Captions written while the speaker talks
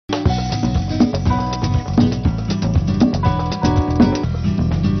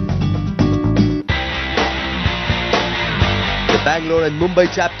Bangalore and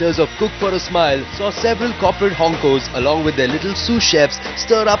Mumbai chapters of Cook for a Smile saw several corporate honkos along with their little sous chefs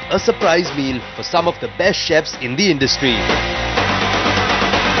stir up a surprise meal for some of the best chefs in the industry.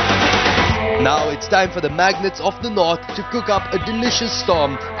 Now it's time for the magnates of the north to cook up a delicious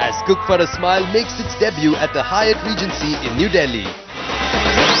storm as Cook for a Smile makes its debut at the Hyatt Regency in New Delhi.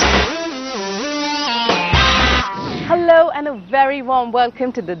 Hello and a very warm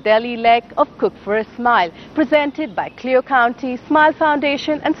welcome to the Delhi leg of Cook for a Smile, presented by Clear County Smile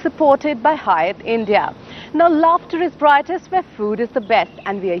Foundation and supported by Hyatt India. Now laughter is brightest where food is the best,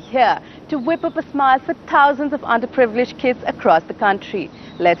 and we are here to whip up a smile for thousands of underprivileged kids across the country.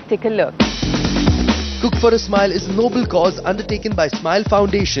 Let's take a look. Cook for a Smile is a noble cause undertaken by Smile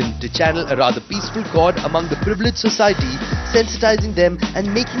Foundation to channel a rather peaceful chord among the privileged society, sensitizing them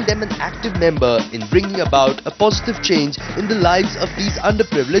and making them an active member in bringing about a positive change in the lives of these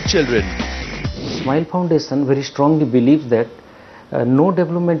underprivileged children. Smile Foundation very strongly believes that no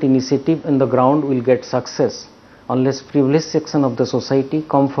development initiative in the ground will get success unless privileged section of the society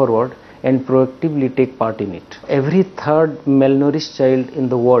come forward and proactively take part in it. Every third malnourished child in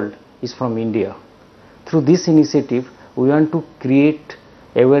the world is from India. Through this initiative, we want to create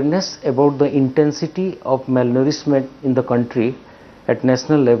awareness about the intensity of malnourishment in the country at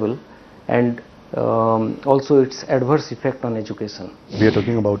national level and also its adverse effect on education. We are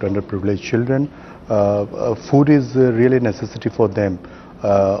talking about underprivileged children. Food is really a necessity for them,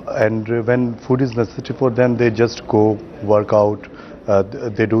 and when food is necessity for them, they just go work out.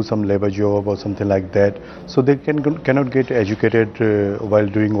 They do some labor job or something like that, so they cannot get educated while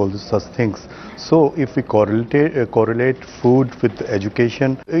doing all such things. So if we correlate food with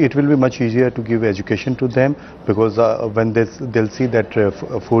education, it will be much easier to give education to them, because when they'll see that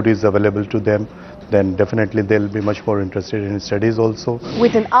food is available to them, then definitely they'll be much more interested in studies also.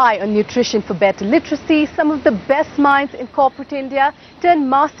 With an eye on nutrition for better literacy, some of the best minds in corporate India turned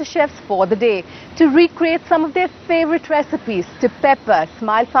master chefs for the day to recreate some of their favorite recipes to pepper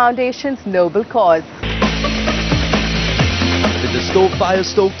Smile Foundation's noble cause. With the stove fire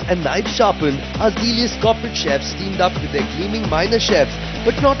stoked and knife sharpened, our zealous corporate chefs teamed up with their gleaming minor chefs,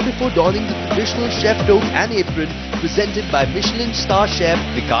 but not before donning the traditional chef toque and apron presented by Michelin star chef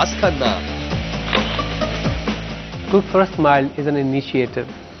Vikas Khanna. Cook for a Smile is an initiative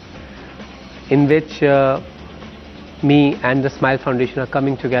in which me and the Smile Foundation are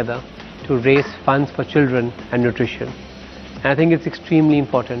coming together to raise funds for children and nutrition. And I think it's extremely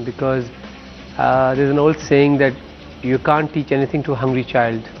important because there's an old saying that you can't teach anything to a hungry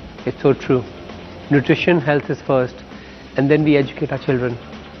child. It's so true. Nutrition, health is first, and then we educate our children,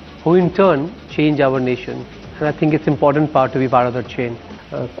 who in turn change our nation. And I think it's an important part to be part of that chain.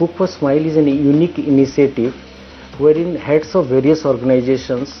 Cook for Smile is a unique initiative wherein heads of various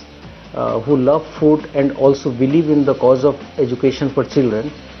organizations who love food and also believe in the cause of education for children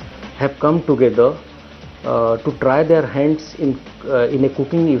have come together to try their hands in a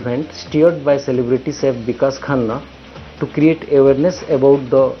cooking event steered by celebrity chef Vikas Khanna to create awareness about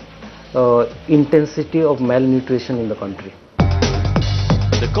the intensity of malnutrition in the country.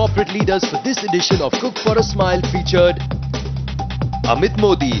 The corporate leaders for this edition of Cook for a Smile featured Amit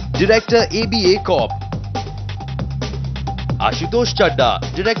Modi, Director ABA Corp; Ashutosh Chadda,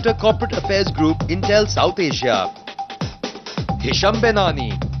 Director Corporate Affairs Group Intel South Asia; Hisham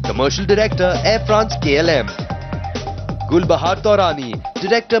Benani, Commercial Director Air France KLM; Gulbahar Taurani,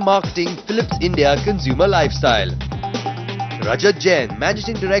 Director Marketing Philips India Consumer Lifestyle; Rajat Jain,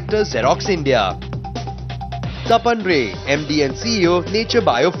 Managing Director Xerox India; Tapan Ray, MD and CEO Nature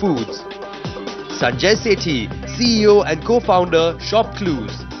Bio Foods; Sanjay Sethi, CEO and co-founder Shop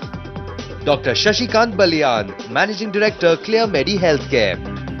Clues; Dr. Shashi Baliyan, Managing Director Clearmedi Healthcare;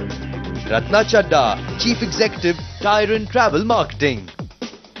 Ratna Chadda, Chief Executive Tyrant Travel Marketing;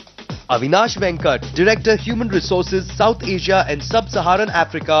 Avinash Venkat, Director Human Resources South Asia and Sub-Saharan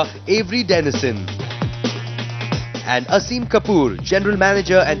Africa Avery Dennison; and Asim Kapoor, General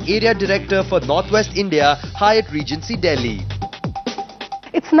Manager and Area Director for Northwest India Hyatt Regency Delhi.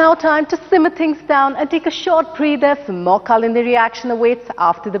 It's now time to simmer things down and take a short breather. Some more culinary action awaits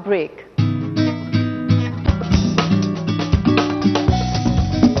after the break.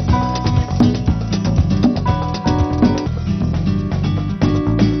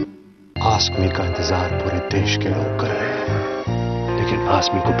 आसमी का इंतजार पूरे देश के लोग कर रहे हैं, लेकिन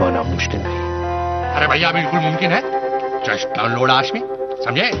आसमी को पाना मुश्किल नहीं। अरे भैया बिल्कुल मुमकिन है। जस्ट डाउनलोड आसमी,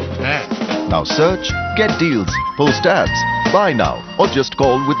 समझे? Now search, get deals, post ads, buy now, or just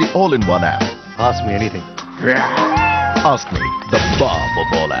call with the all-in-one app. Ask me anything. Ask me, the bomb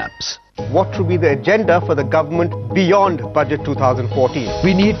of all apps. what should be the agenda for the government beyond Budget 2014.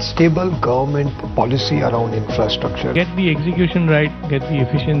 We need stable government policy around infrastructure. Get the execution right, get the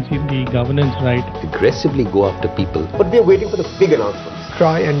efficiency, the governance right. Aggressively go after people. But we are waiting for the big announcements.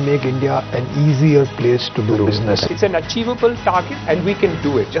 Try and make India an easier place to do business. It's an achievable target and we can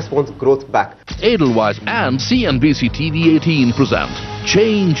do it. Just wants growth back. Edelweiss and CNBC TV18 present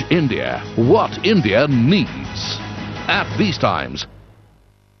Change India, what India needs. At these times.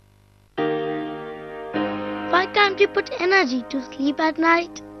 Why can't we put energy to sleep at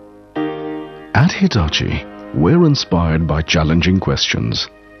night? At Hitachi, we're inspired by challenging questions.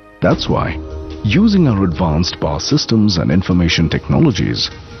 That's why, using our advanced power systems and information technologies,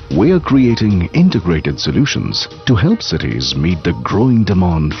 we are creating integrated solutions to help cities meet the growing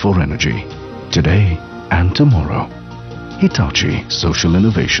demand for energy, today and tomorrow. Hitachi Social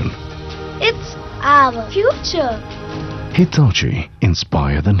Innovation. It's our future. Hitachi,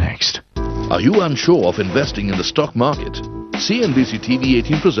 inspire the next. Are you unsure of investing in the stock market? CNBC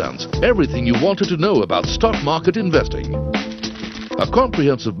TV18 presents everything you wanted to know about stock market investing. A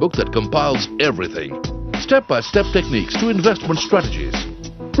comprehensive book that compiles everything. Step-by-step techniques to investment strategies.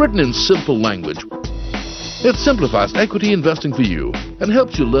 Written in simple language. It simplifies equity investing for you and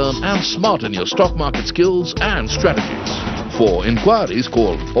helps you learn and smarten your stock market skills and strategies. For inquiries,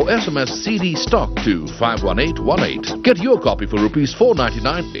 call or SMS CD stock to 51818. Get your copy for rupees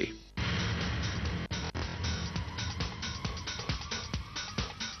 499.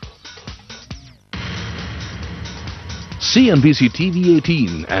 CNBC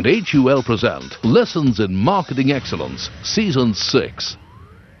TV18 and HUL present Lessons in Marketing Excellence, Season 6.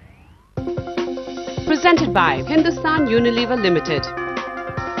 Presented by Hindustan Unilever Limited.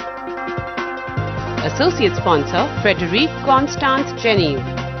 Associate sponsor Frederic Constance Jenny.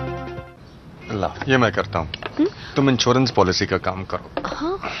 ला, ये मैं करता हूँ। तुम insurance policy का काम करो।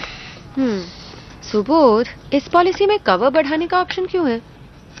 हाँ। सुबोध, इस पॉलिसी में कवर बढ़ाने का ऑप्शन क्यों है?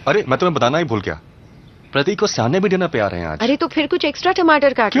 अरे मैं तुम्हें बताना ही भूल गया। प्रतीक को साने भी डिनर पे आ रहे हैं आज। अरे तो फिर कुछ एक्स्ट्रा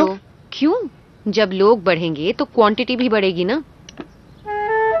टमाटर काट लो। क्यों? जब लोग बढ़ेंगे तो क्वांटिटी भी बढ़ेगी ना।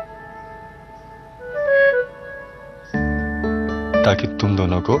 ताकि तुम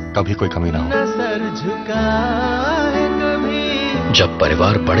दोनों को कभी कोई कमी ना हो। जब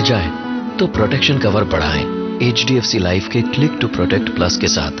परिवार बढ़ जाए तो प्रोटेक्शन कवर बढ़ाएं HDFC लाइफ के क्लिक टू प्रोटेक्ट प्लस के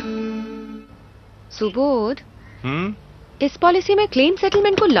साथ। सुबोध, इस पॉलिसी में क्लेम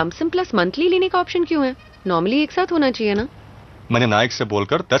सेटलमेंट को लमसम प्लस मंथली लेने का ऑप्शन क्यों है? नॉर्मली एक साथ होना चाहिए ना। मैंने नाइक से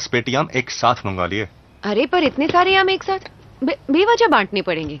बोलकर 10 पेटी आम एक साथ मंगवा लिए। अरे पर इतने सारे आम एक साथ बेवजह बांटने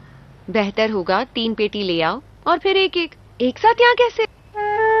पड़ेंगे। बेहतर होगा 3 पेटी ले आओ और फिर एक साथ यहाँ कैसे?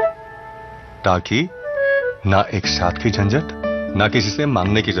 ताकि ना एक साथ की झंझट, ना किसी से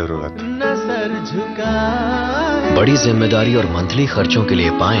मांगने की जरूरत। बड़ी जिम्मेदारी और मंथली खर्चों के लिए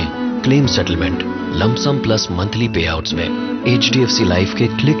पाएं claim settlement lump sum plus monthly पे आउट्स में HDFC लाइफ के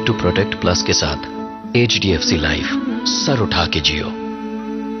क्लिक टू प्रोटेक्ट प्लस के साथ। HDFC लाइफ, सर उठा के जियो।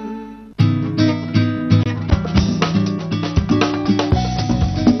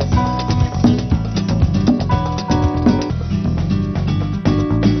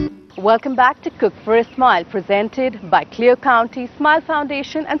 Welcome back to Cook for a Smile, presented by Clear County, Smile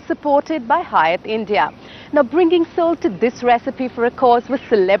Foundation and supported by Hyatt India. Now bringing soul to this recipe for a cause was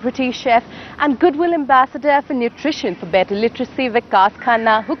celebrity chef and goodwill ambassador for nutrition for better literacy Vikas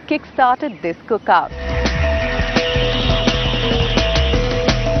Khanna, who kick-started this cookout.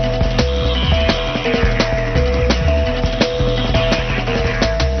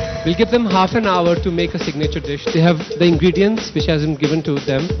 We'll give them half an hour to make a signature dish. They have the ingredients which has been given to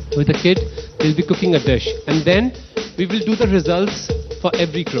them. With a kid, they'll be cooking a dish. And then we will do the results for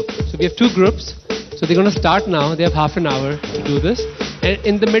every group. So we have 2 groups. So they're going to start now. They have half an hour to do this. And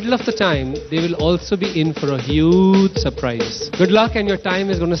in the middle of the time, they will also be in for a huge surprise. Good luck, and your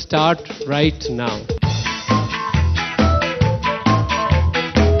time is going to start right now.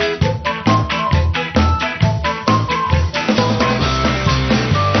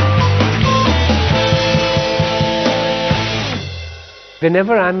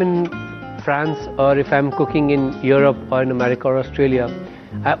 Whenever I'm in France or if I'm cooking in Europe or in America or Australia,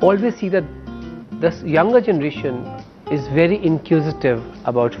 I always see that this younger generation is very inquisitive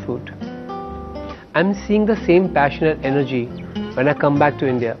about food. I'm seeing the same passion and energy when I come back to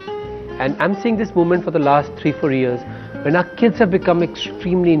India. And I'm seeing this movement for the last 3-4 years when our kids have become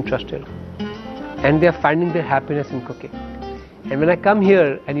extremely interested. And they are finding their happiness in cooking. And when I come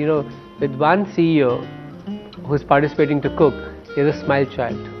here and with one CEO who's participating to cook, there's a smile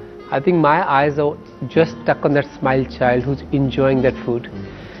child. I think my eyes are just stuck on that smile child who's enjoying that food.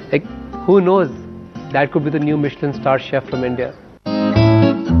 Like, who knows, that could be the new Michelin star chef from India.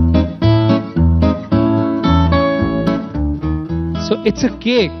 So it's a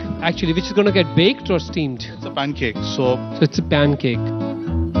cake actually, which is going to get baked or steamed? It's a pancake. So it's a pancake.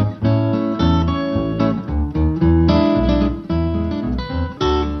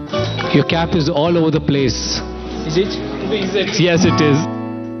 Your cap is all over the place. Is it? Is it? Yes, it is.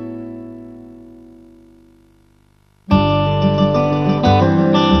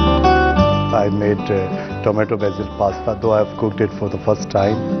 I made tomato basil pasta, though I have cooked it for the first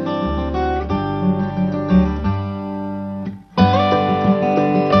time.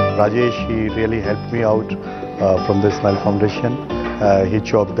 Rajesh, he really helped me out from the Smile Foundation. He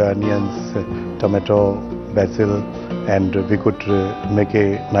chopped the onions, tomato, basil, and we could make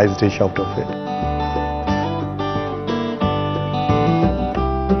a nice dish out of it.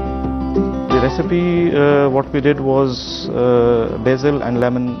 The recipe, what we did was basil and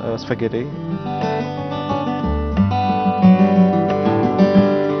lemon spaghetti.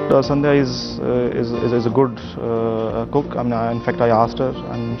 Sandhya is a good cook. I mean, in fact, I asked her,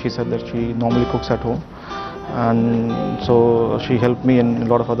 and she said that she normally cooks at home, and so she helped me in a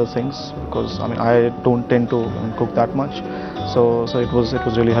lot of other things, because I mean I don't tend to cook that much. So it was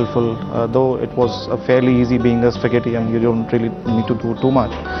really helpful. Though it was fairly easy being a spaghetti, and you don't really need to do too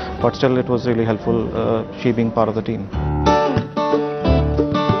much, but still it was really helpful. She being part of the team.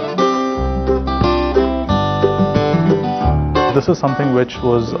 this is something which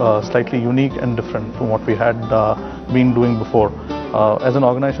was slightly unique and different from what we had been doing before. As an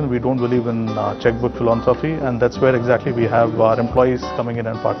organization, we don't believe in checkbook philosophy, and that's where exactly we have our employees coming in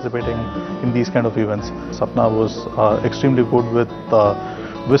and participating in these kind of events. Sapna was extremely good with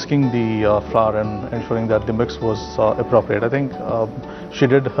whisking the flour and ensuring that the mix was appropriate. I think she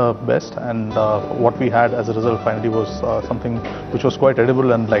did her best, and what we had as a result finally was something which was quite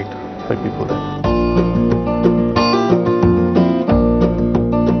edible and liked by people there.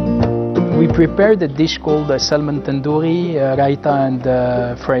 We prepared a dish called salmon tandoori, raita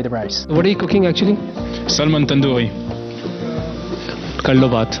and fried rice. What are you cooking actually? Salmon tandoori. Kar lo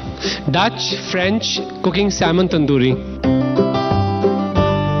baat. Dutch, French, cooking salmon tandoori.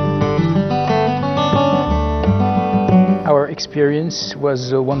 Our experience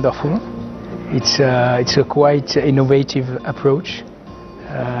was wonderful. It's a quite innovative approach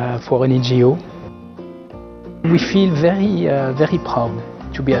for an NGO. We feel very proud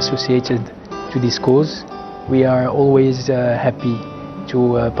to be associated to this cause. We are always happy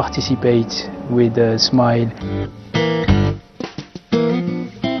to participate with Smile.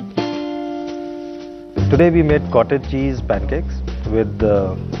 Today we made cottage cheese pancakes with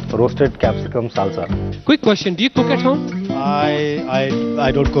roasted capsicum salsa. Quick question, do you cook at home?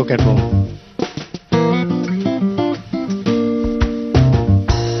 I don't cook at home.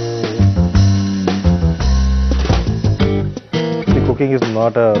 Cooking is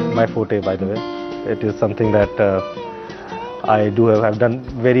not my forte, by the way. It is something that I've done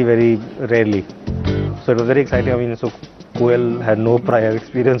very rarely. So it was very exciting. I mean, so Koel had no prior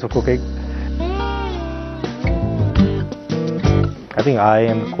experience of cooking. I think I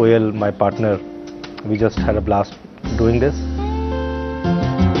and Koel, my partner, we just had a blast doing this.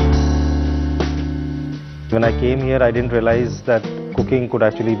 When I came here, I didn't realize that cooking could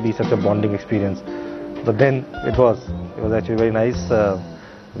actually be such a bonding experience. But then it was actually very nice.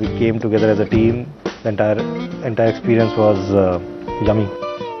 We came together as a team. The entire experience was yummy.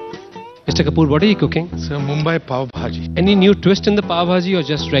 Mr. Kapoor, what are you cooking? It's a Mumbai pav bhaji. Any new twist in the pav bhaji or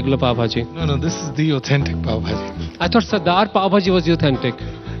just regular pav bhaji? No, this is the authentic pav bhaji. I thought Sardar pav bhaji was the authentic.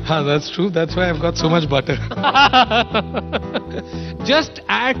 That's true. That's why I've got so much butter. Just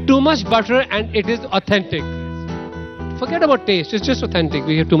add too much butter and it is authentic. Forget about taste. It's just authentic.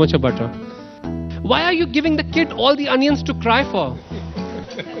 We have too much of butter. Why are you giving the kid all the onions to cry for?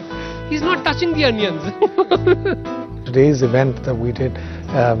 He's not touching the onions. Today's event that we did,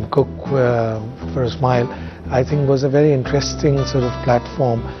 Cook for a Smile, I think was a very interesting sort of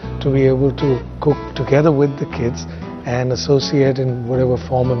platform to be able to cook together with the kids and associate in whatever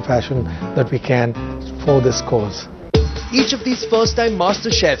form and fashion that we can for this cause. Each of these first-time master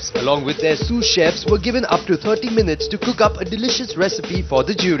chefs, along with their sous chefs, were given up to 30 minutes to cook up a delicious recipe for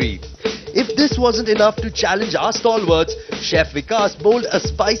the jury. If this wasn't enough to challenge our stalwarts, Chef Vikas bowled a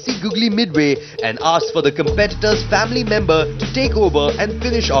spicy googly midway and asked for the competitor's family member to take over and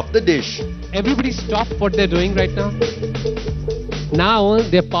finish off the dish. Everybody stop what they're doing right now. Now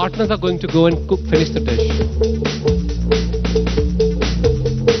their partners are going to go and finish the dish.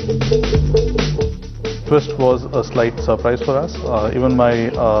 Twist was a slight surprise for us. Even my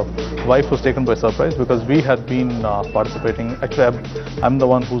wife was taken by surprise because we had been participating. Actually, I'm the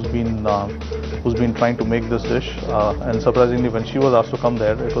one who's been trying to make this dish, and surprisingly, when she was asked to come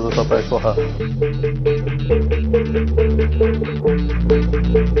there, it was a surprise for her.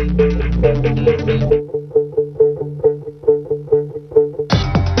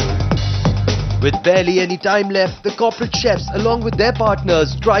 barely any time left, the corporate chefs along with their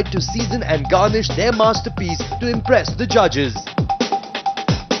partners tried to season and garnish their masterpiece to impress the judges.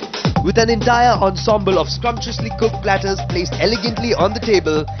 With an entire ensemble of scrumptiously cooked platters placed elegantly on the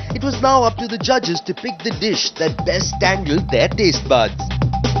table, it was now up to the judges to pick the dish that best tangled their taste buds.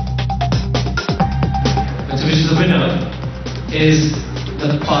 The winner is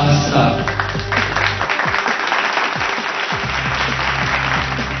the pasta.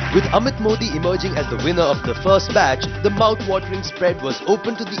 With Amit Modi emerging as the winner of the first batch, the mouth-watering spread was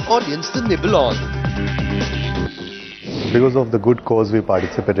open to the audience to nibble on. Because of the good cause we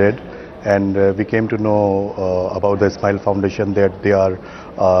participated, and we came to know about the Smile Foundation, that they are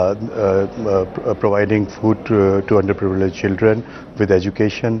providing food to underprivileged children with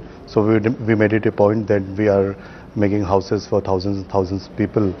education. So we made it a point that we are making houses for thousands and thousands of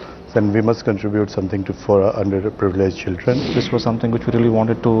people, then we must contribute something for underprivileged children. This was something which we really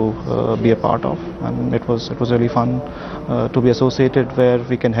wanted to be a part of, and it was really fun to be associated where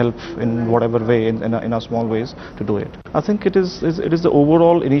we can help in whatever way, in our small ways, to do it. I think it is the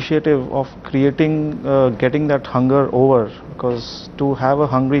overall initiative of creating, getting that hunger over, because to have a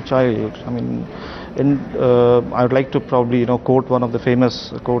hungry child, I mean, I would like to probably quote one of the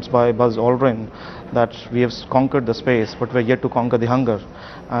famous quotes by Buzz Aldrin, that we have conquered the space but we're yet to conquer the hunger,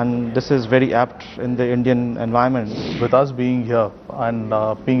 and this is very apt in the Indian environment. With us being here and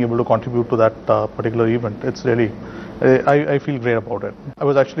being able to contribute to that particular event, it's really, I feel great about it. I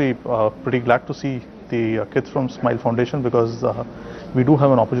was actually pretty glad to see the kids from Smile Foundation, because we do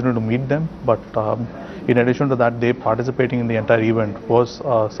have an opportunity to meet them, but in addition to that, they participating in the entire event was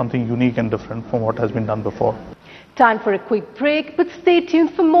something unique and different from what has been done before. Time for a quick break, but stay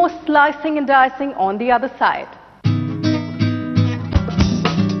tuned for more slicing and dicing on the other side.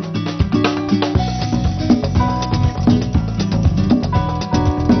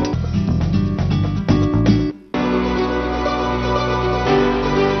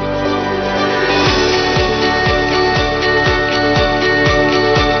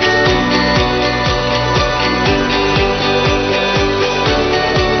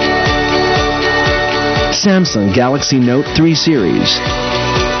 Samsung Galaxy Note 3 series.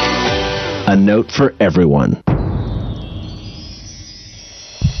 A note for everyone.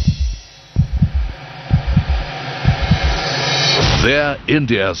 They're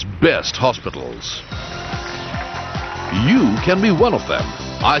India's best hospitals. You can be one of them.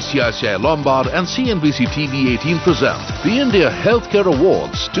 ICICI Lombard and CNBC TV18 present the India Healthcare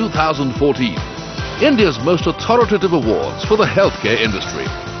Awards 2014. India's most authoritative awards for the healthcare industry.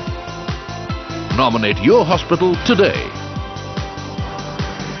 Nominate your hospital today.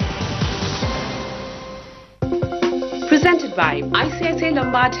 Presented by ICICI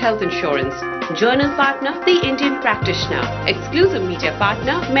Lombard Health Insurance. Journal partner, The Indian Practitioner. Exclusive media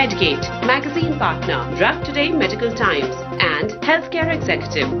partner, Medgate. Magazine partner, Drug Today Medical Times. And Healthcare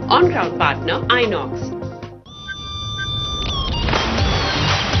Executive. On-ground partner, Inox.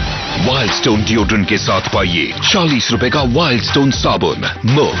 Wild stone deodorant के साथ पाइए 40 रुपए का wild stone साबुन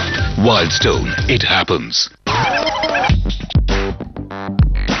मुफ्त। Wild stone, it happens.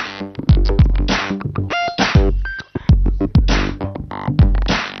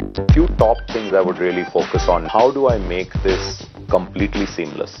 Few top things I would really focus on. How do I make this completely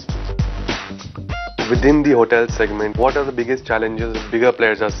seamless? Within the hotel segment, what are the biggest challenges that bigger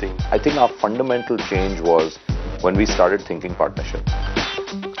players are seeing? I think our fundamental change was when we started thinking partnership.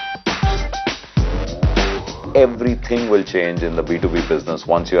 Everything will change in the B2B business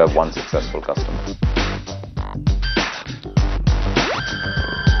once you have one successful customer.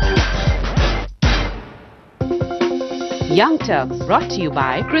 Young Turks, brought to you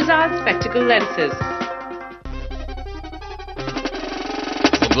by Crizzard Spectacle Lenses.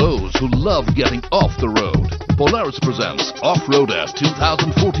 For those who love getting off the road, Polaris presents Off-Roaders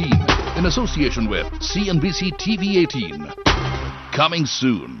 2014 in association with CNBC TV18. Coming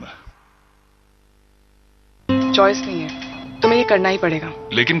soon. Choice नहीं है, तुम्हें ये करना ही पड़ेगा।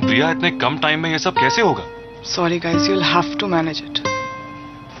 लेकिन प्रिया, इतने कम time में ये सब कैसे होगा? Sorry guys, you'll have to manage it.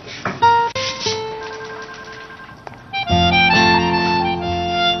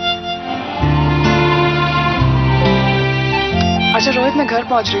 अच्छा रोहित, मैं घर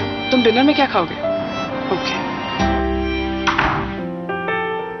पहुंच रही हूँ, तुम डिनर में क्या खाओगे? ओके।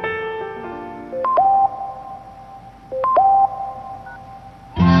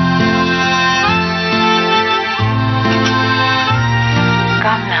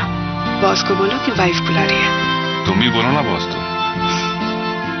 बॉस को बोलो कि वाइफ बुला रही है। तुम ही बोलो ना बॉस को।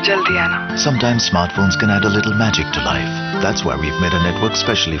 जल्दी आना। Sometimes smartphones can add a little magic to life. That's why we've made a network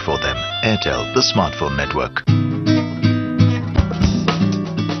specially for them. Airtel, the smartphone network.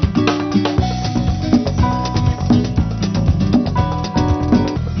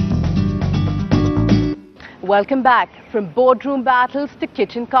 Welcome back. From boardroom battles to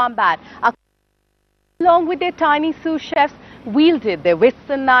kitchen combat, along with their tiny sous chefs, wielded their wits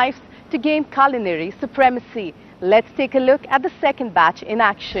and knives to gain culinary supremacy. Let's take a look at the second batch in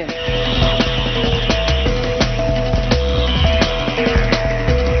action.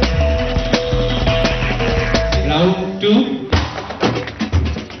 Round 2.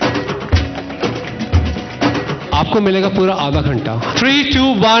 आपको मिलेगा पूरा आधा घंटा. 3,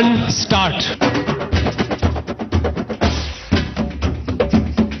 2, 1, start.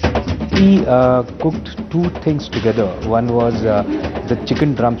 We cooked two things together. One was the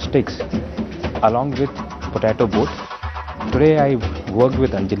chicken drumsticks along with potato boat. Today I worked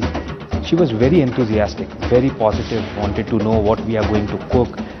with Anjali. She was very enthusiastic, very positive, wanted to know what we are going to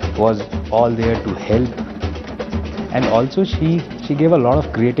cook, was all there to help. And also she gave a lot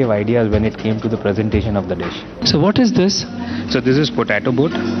of creative ideas when it came to the presentation of the dish. So what is this? So this is potato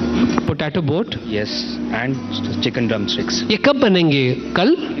boat. Potato boat? Yes, and chicken drumsticks. ये कब बनेंगे?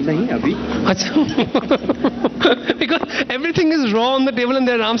 कल? नहीं, अभी. अच्छा. Because everything is raw on the table and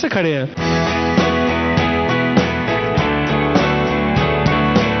they आराम से खड़े हैं.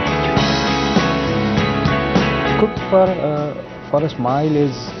 Cook for a smile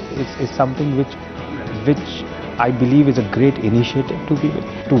is something which I believe is a great initiative to give it.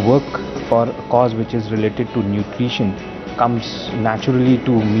 To work for a cause which is related to nutrition comes naturally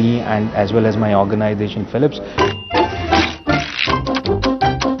to me and as well as my organization Philips.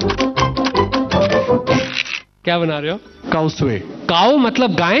 क्या बना रहे हो? Cowsway. Cow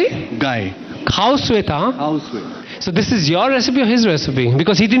मतलब गाय? Guy. Houseway था? Houseway. So this is your recipe or his recipe?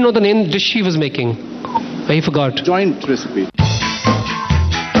 Because he didn't know the name dish he was making. He forgot. Joint recipe.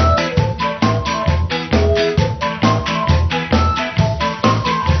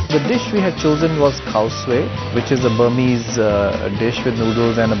 The dish we had chosen was Cowsway, which is a Burmese dish with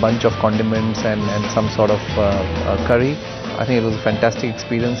noodles and a bunch of condiments and some sort of curry. I think it was a fantastic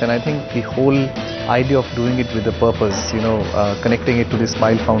experience, and I think the whole idea of doing it with a purpose, connecting it to the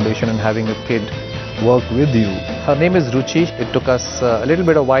Smile Foundation and having a kid work with you. Her name is Ruchi. It took us a little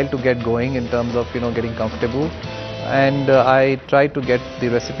bit of while to get going in terms of getting comfortable, and I tried to get the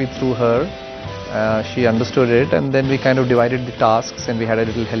recipe through her. She understood it, and then we kind of divided the tasks, and we had a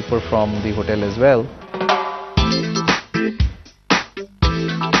little helper from the hotel as well.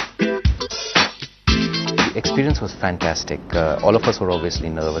 The experience was fantastic. All of us were obviously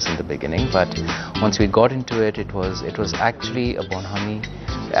nervous in the beginning, but once we got into it, it was actually a bonhomie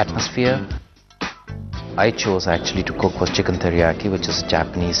atmosphere. I chose actually to cook was chicken teriyaki, which is a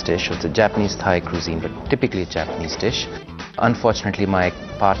Japanese dish. It's a Japanese Thai cuisine, but typically a Japanese dish. Unfortunately, my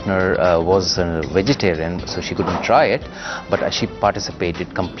partner was a vegetarian, so she couldn't try it, but she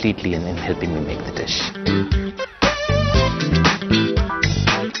participated completely in helping me make the dish.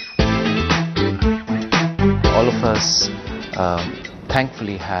 All of us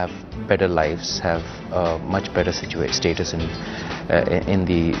thankfully have better lives, have much better status in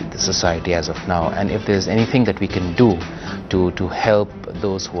the society as of now, and if there's anything that we can do to help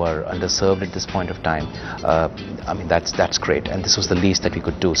those who are underserved at this point of time, I mean that's great, and this was the least that we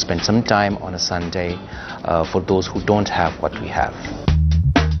could do, spend some time on a Sunday for those who don't have what we have.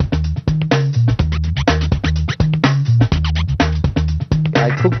 I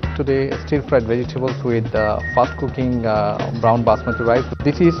cooked today stir-fried vegetables with fast cooking brown basmati rice.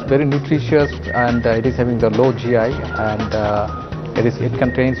 This is very nutritious, and it is having the low GI, and it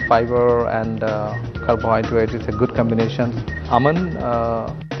contains fiber and carbohydrate. It's a good combination. Aman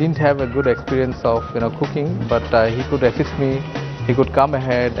didn't have a good experience of cooking, but he could assist me. He could come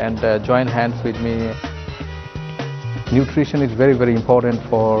ahead and join hands with me. Nutrition is very, very important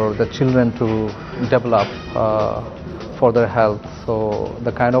for the children to develop for their health. So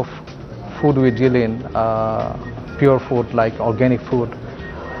the kind of food we deal in, pure food like organic food,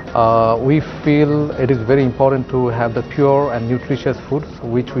 we feel it is very important to have the pure and nutritious foods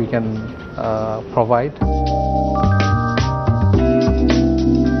which we can provide.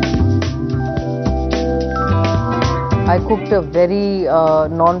 I cooked a very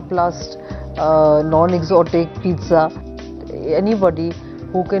non-plussed, non-exotic pizza. Anybody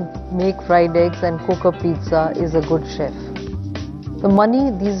who can make fried eggs and cook a pizza is a good chef. The money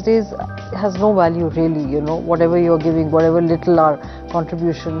these days has no value really, whatever you're giving, whatever little our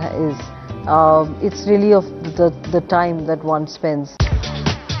contribution is. It's really of the time that one spends.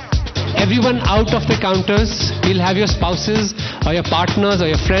 Everyone out of the counters, you'll have your spouses or your partners or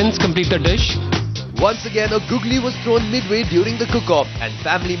your friends complete the dish. Once again, a googly was thrown midway during the cook-off, and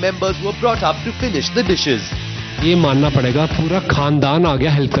family members were brought up to finish the dishes. ये मानना पड़ेगा, पूरा खानदान आ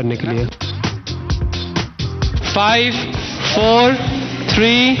गया help करने के लिए. 5, 4,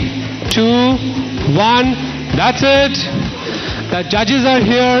 3, 2, 1, That's it. The judges are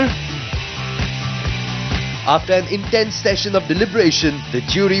here. After an intense session of deliberation, the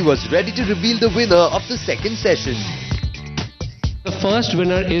jury was ready to reveal the winner of the second session. The first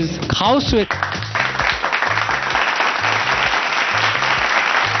winner is Khao Sui.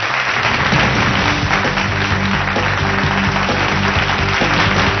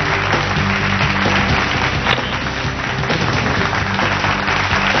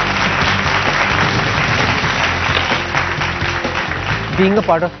 Being a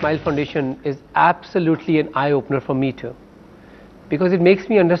part of Smile Foundation is absolutely an eye-opener for me too, because it makes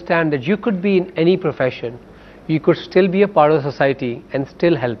me understand that you could be in any profession, you could still be a part of society and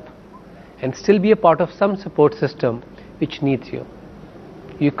still help, and still be a part of some support system which needs you.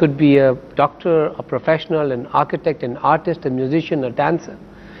 You could be a doctor, a professional, an architect, an artist, a musician, a dancer.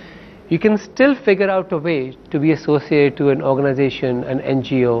 You can still figure out a way to be associated to an organization, an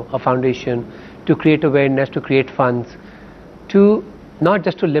NGO, a foundation, to create awareness, to create funds, to not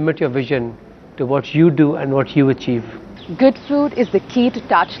just to limit your vision to what you do and what you achieve. Good food is the key to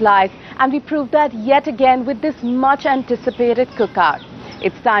touch lives, and we proved that yet again with this much anticipated cookout.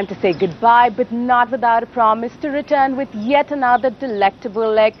 It's time to say goodbye, but not without a promise to return with yet another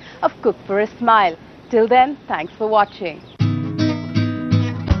delectable leg of Cook for a Smile. Till then, thanks for watching.